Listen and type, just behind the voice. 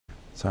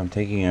So I'm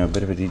taking a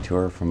bit of a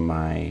detour from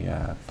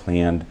my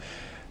planned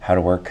how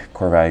to work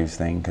core values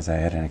thing because I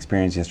had an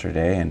experience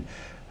yesterday, and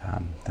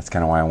that's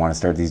kind of why I want to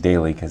start these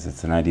daily, because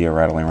it's an idea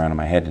rattling around in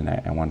my head and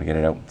I want to get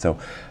it out. So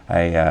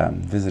I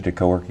visited a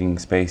co-working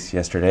space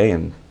yesterday,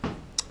 and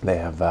they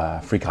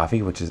have free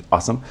coffee, which is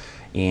awesome.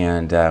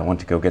 And I went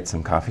to go get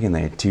some coffee, and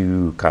they had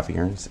 2 coffee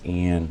urns,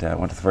 and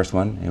went to the first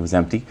one. It was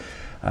empty.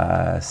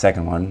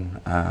 Second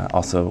one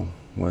also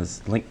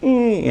was like,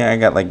 I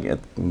got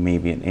like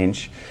maybe an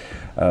inch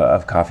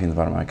of coffee in the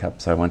bottom of my cup.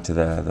 So I went to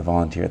the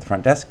volunteer at the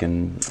front desk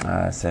and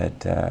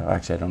said,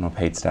 actually I don't know,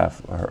 paid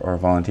staff or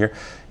volunteer,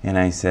 and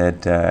I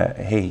said,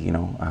 hey,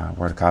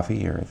 we're out of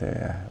coffee,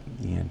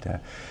 and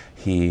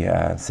he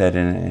said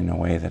in a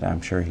way that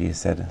I'm sure he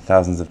has said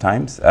thousands of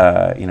times,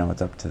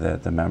 it's up to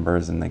the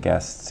members and the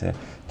guests to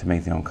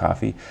make their own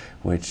coffee,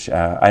 which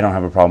I don't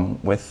have a problem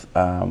with.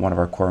 One of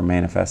our core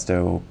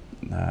manifesto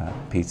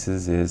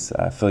pieces is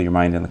fill your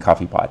mind in the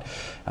coffee pot.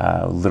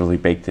 Literally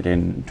baked it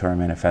into our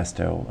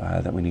manifesto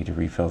that we need to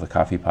refill the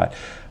coffee pot.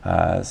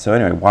 So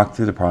anyway, walked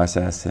through the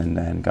process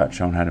and got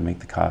shown how to make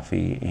the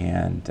coffee,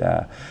 and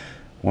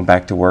went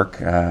back to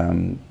work,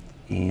 and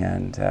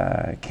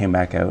came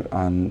back out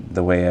on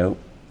the way out,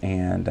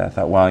 and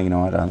thought, well, you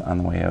know what, on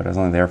the way out, I was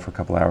only there for a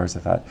couple hours.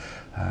 I thought,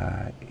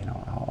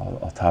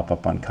 I'll top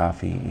up on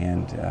coffee,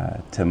 and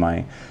to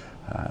my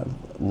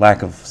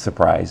lack of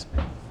surprise,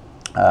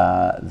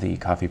 the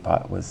coffee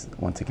pot was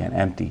once again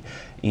empty.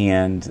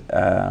 And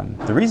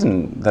the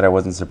reason that I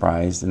wasn't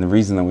surprised, and the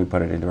reason that we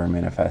put it into our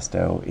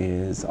manifesto,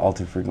 is all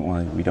too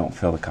frequently we don't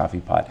fill the coffee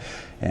pot.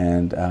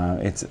 And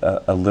it's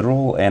a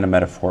literal and a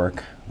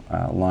metaphoric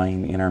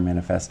line in our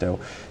manifesto.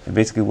 And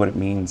basically what it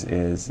means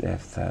is,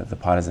 if the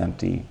pot is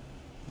empty,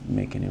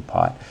 make a new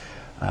pot.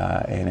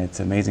 And it's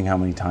amazing how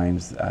many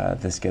times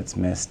this gets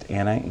missed.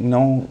 And I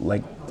know,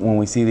 like, when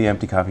we see the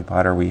empty coffee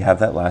pot, or we have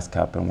that last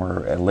cup and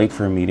we're late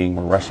for a meeting,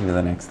 we're rushing to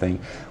the next thing,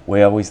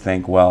 we always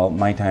think, well,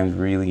 my time's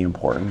really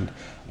important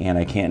and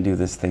I can't do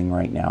this thing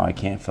right now. I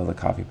can't fill the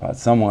coffee pot.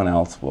 Someone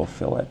else will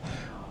fill it.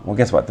 Well,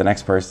 guess what? The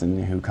next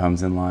person who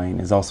comes in line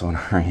is also in a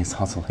hurry, is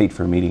also late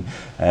for a meeting,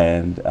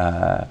 and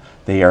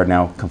they are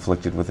now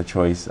conflicted with the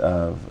choice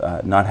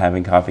of not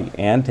having coffee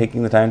and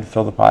taking the time to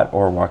fill the pot,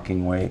 or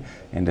walking away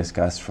in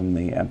disgust from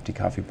the empty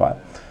coffee pot.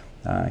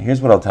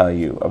 Here's what I'll tell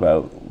you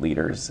about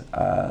leaders.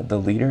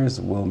 The leaders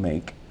will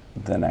make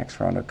the next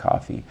round of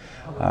coffee.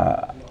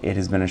 It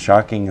has been a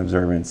shocking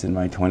observance in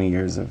my 20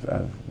 years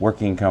of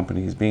working in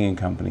companies, being in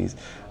companies.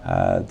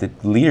 The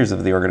leaders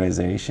of the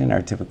organization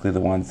are typically the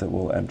ones that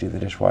will empty the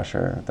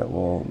dishwasher, that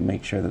will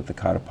make sure that the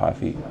pot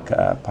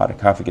of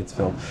coffee gets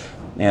filled.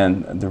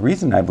 And the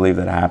reason I believe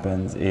that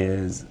happens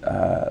is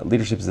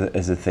leadership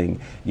is a thing.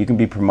 You can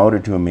be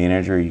promoted to a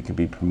manager, you can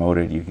be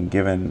promoted, you can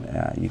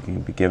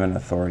be given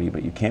authority,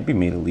 but you can't be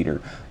made a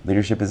leader.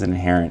 Leadership is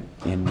inherent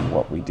in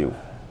what we do.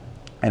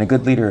 And a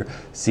good leader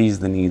sees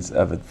the needs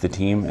of the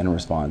team and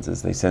responds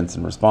as they sense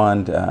and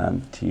respond,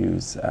 to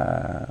use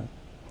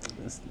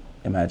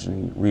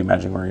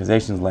reimagining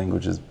organizations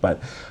languages, but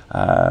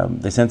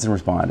they sense and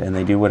respond, and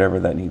they do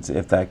whatever that needs.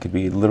 If that could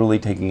be literally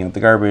taking out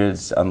the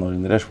garbage,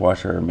 unloading the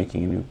dishwasher, or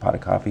making a new pot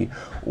of coffee,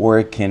 or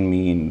it can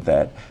mean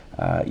that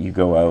you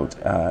go out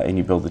and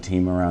you build a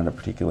team around a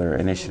particular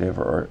initiative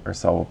or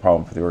solve a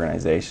problem for the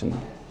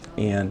organization.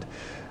 And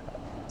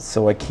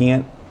so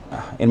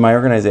in my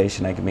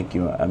organization, I can make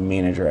you a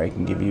manager, I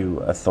can give you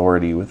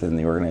authority within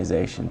the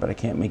organization, but I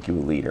can't make you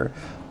a leader.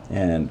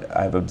 And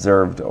I've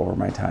observed over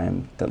my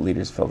time that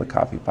leaders fill the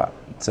coffee pot.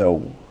 So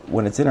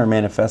when it's in our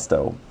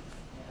manifesto,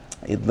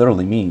 it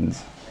literally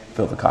means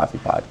fill the coffee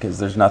pot, because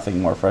there's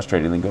nothing more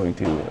frustrating than going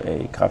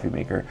to a coffee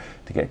maker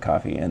to get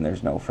coffee and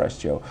there's no fresh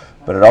Joe.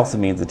 But it also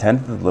means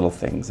attend to the little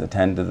things,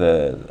 attend to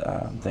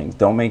the things.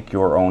 Don't make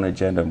your own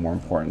agenda more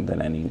important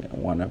than any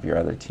one of your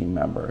other team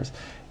members.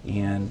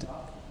 And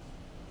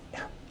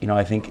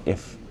I think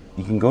if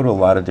you can go to a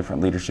lot of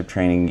different leadership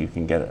training, you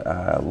can get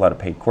a lot of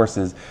paid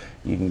courses,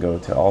 you can go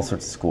to all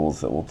sorts of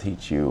schools that will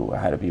teach you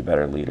how to be a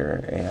better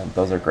leader, and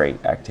those are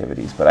great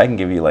activities. But I can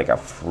give you like a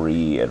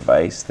free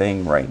advice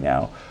thing right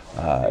now.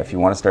 If you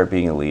want to start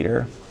being a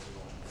leader,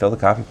 fill the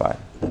coffee pot.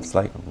 It's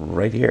like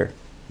right here.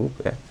 Oop,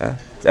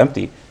 it's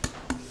empty.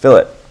 Fill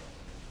it.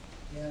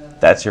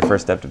 That's your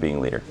first step to being a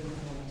leader.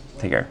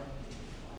 Take care.